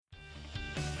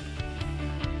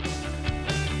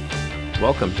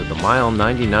Welcome to the Mile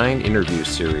 99 interview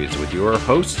series with your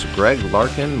hosts Greg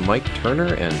Larkin, Mike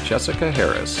Turner, and Jessica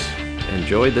Harris.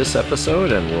 Enjoy this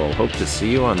episode and we'll hope to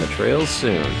see you on the trails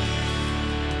soon.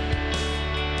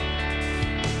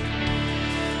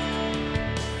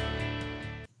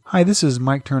 Hi, this is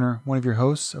Mike Turner, one of your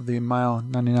hosts of the Mile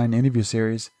 99 interview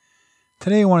series.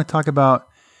 Today I want to talk about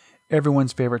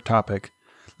everyone's favorite topic.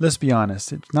 Let's be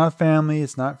honest, it's not family,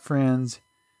 it's not friends.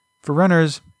 For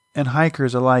runners and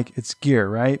hikers alike, it's gear,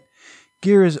 right?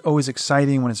 Gear is always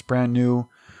exciting when it's brand new,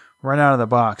 right out of the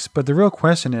box. But the real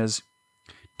question is,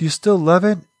 do you still love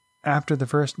it after the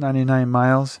first 99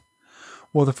 miles?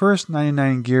 Well, the first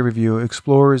 99 gear review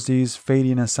explores these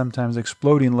fading and sometimes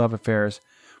exploding love affairs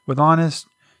with honest,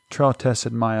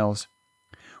 trail-tested miles.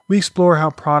 We explore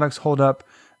how products hold up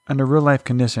under real-life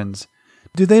conditions.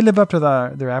 Do they live up to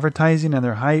their advertising and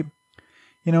their hype?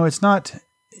 You know, it's not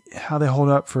how they hold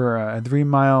up for a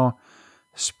 3-mile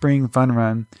spring fun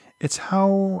run. It's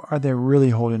how are they really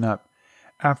holding up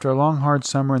after a long, hard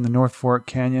summer in the North Fork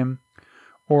Canyon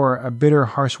or a bitter,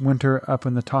 harsh winter up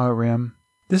in the Tahoe Rim.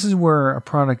 This is where a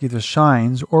product either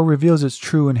shines or reveals its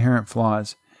true inherent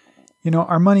flaws. You know,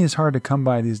 our money is hard to come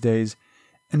by these days,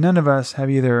 and none of us have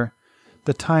either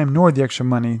the time nor the extra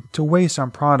money to waste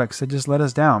on products that just let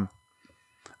us down.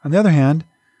 On the other hand,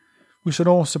 we should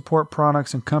all support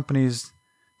products and companies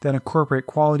that incorporate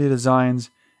quality designs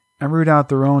and root out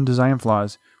their own design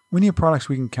flaws. We need products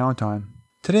we can count on.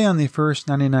 Today on the first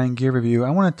 99 gear review, I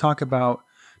want to talk about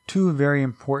two very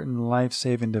important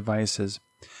life-saving devices.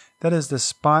 That is the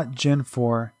Spot Gen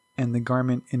 4 and the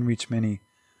Garmin InReach Mini.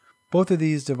 Both of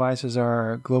these devices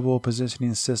are global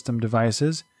positioning system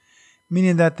devices,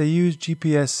 meaning that they use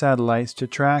GPS satellites to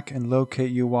track and locate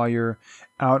you while you're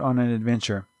out on an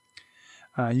adventure.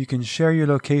 You can share your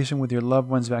location with your loved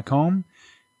ones back home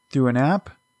through an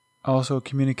app, also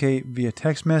communicate via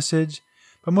text message,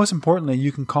 but most importantly, you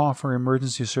can call for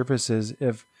emergency services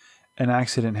if an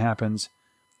accident happens.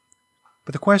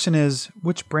 But the question is,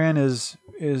 which brand is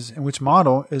and which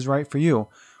model is right for you?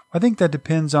 I think that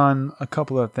depends on a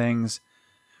couple of things.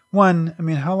 One,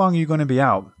 how long are you going to be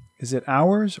out? Is it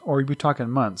hours or are we talking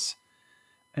months?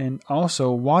 And also,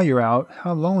 while you're out,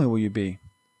 how lonely will you be?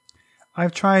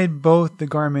 I've tried both the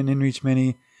Garmin InReach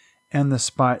Mini and the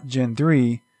Spot Gen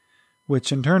 3,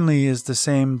 which internally is the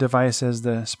same device as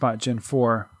the Spot Gen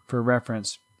 4 for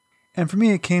reference. And for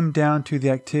me, it came down to the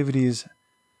activities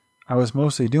I was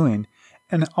mostly doing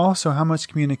and also how much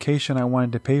communication I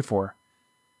wanted to pay for.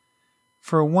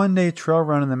 For a one-day trail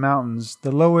run in the mountains,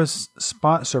 the lowest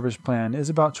Spot service plan is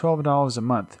about $12 a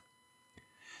month.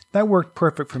 That worked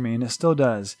perfect for me, and it still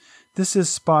does. This is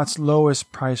Spot's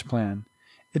lowest price plan.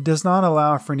 It does not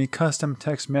allow for any custom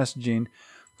text messaging,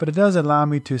 but it does allow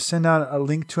me to send out a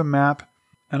link to a map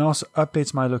and also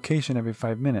updates my location every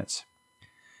 5 minutes.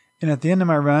 And at the end of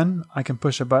my run, I can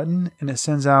push a button, and it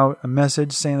sends out a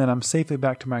message saying that I'm safely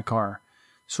back to my car.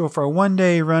 So for a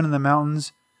one-day run in the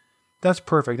mountains, that's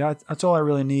perfect. That's all I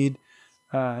really need.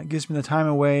 It gives me the time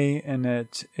away, and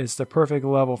it's the perfect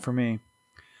level for me.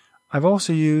 I've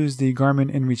also used the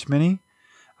Garmin InReach Mini.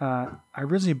 I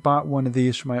originally bought one of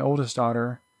these for my oldest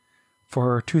daughter for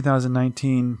her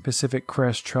 2019 Pacific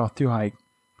Crest Trail thru hike.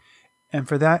 And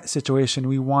for that situation,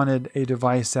 we wanted a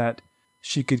device that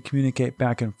she could communicate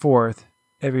back and forth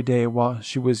every day while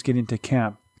she was getting to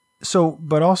camp.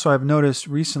 But also I've noticed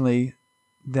recently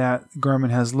that Garmin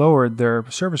has lowered their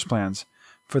service plans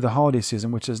for the holiday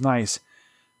season, which is nice.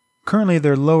 Currently,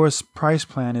 their lowest price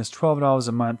plan is $12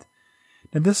 a month.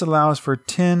 Now, this allows for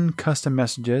 10 custom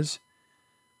messages,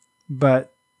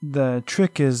 but the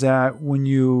trick is that when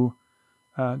you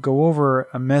go over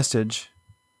a message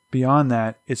beyond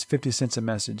that, it's 50 cents a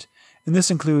message. And this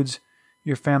includes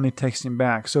your family texting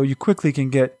back, so you quickly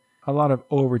can get a lot of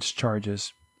overage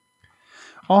charges.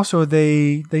 Also,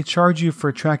 they charge you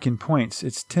for tracking points.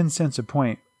 It's 10 cents a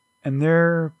point, and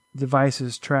their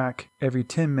devices track every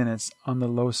 10 minutes on the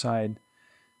low side.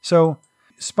 So,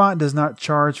 Spot does not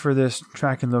charge for this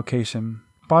tracking location.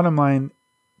 Bottom line,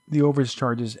 the overage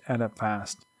charges add up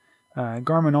fast.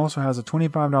 Garmin also has a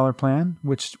 $25 plan,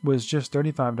 which was just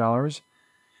 $35.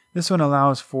 This one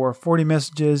allows for 40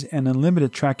 messages and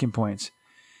unlimited tracking points.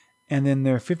 And then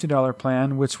their $50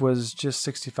 plan, which was just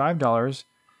 $65,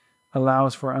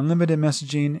 allows for unlimited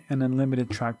messaging and unlimited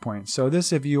track points. So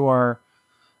this if you are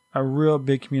a real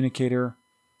big communicator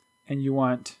and you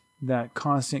want that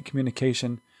constant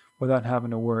communication without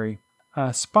having to worry.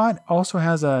 Spot also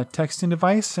has a texting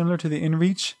device similar to the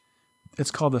InReach.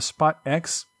 It's called the Spot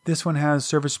X. This one has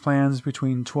service plans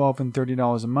between $12 and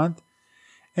 $30 a month,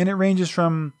 and it ranges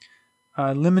from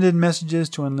limited messages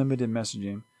to unlimited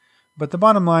messaging. But the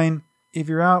bottom line, if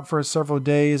you're out for several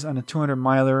days on a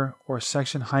 200-miler or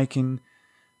section hiking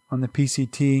on the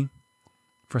PCT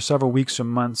for several weeks or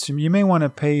months, you may want to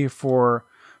pay for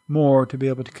more to be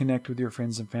able to connect with your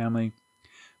friends and family.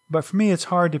 But for me, it's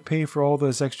hard to pay for all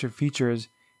those extra features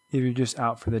if you're just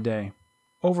out for the day.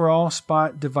 Overall,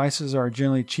 Spot devices are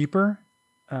generally cheaper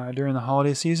during the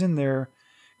holiday season. They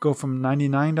go from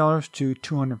 $99 to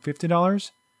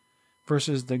 $250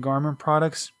 versus the Garmin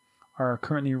products are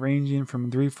currently ranging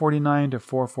from $349 to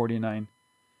 $449.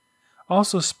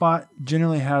 Also, Spot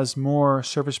generally has more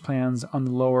service plans on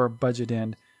the lower budget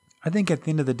end. I think at the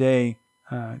end of the day,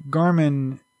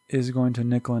 Garmin is going to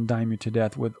nickel and dime you to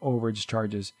death with overage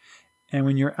charges. And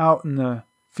when you're out in the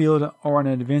field or on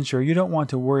an adventure, you don't want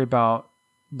to worry about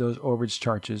those overage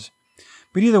charges.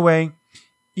 But either way,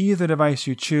 either device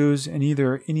you choose and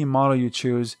either any model you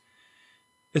choose,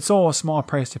 it's all a small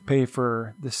price to pay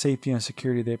for the safety and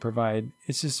security they provide.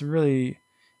 It's just really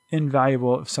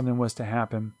invaluable if something was to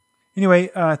happen. Anyway,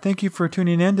 thank you for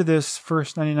tuning in to this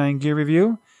First 99 Gear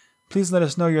Review. Please let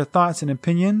us know your thoughts and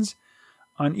opinions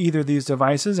on either of these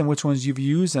devices and which ones you've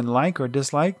used and like or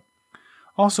dislike.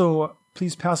 Also,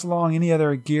 please pass along any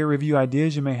other gear review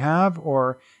ideas you may have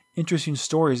or interesting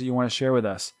stories that you want to share with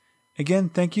us. Again,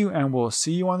 thank you, and we'll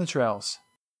see you on the trails.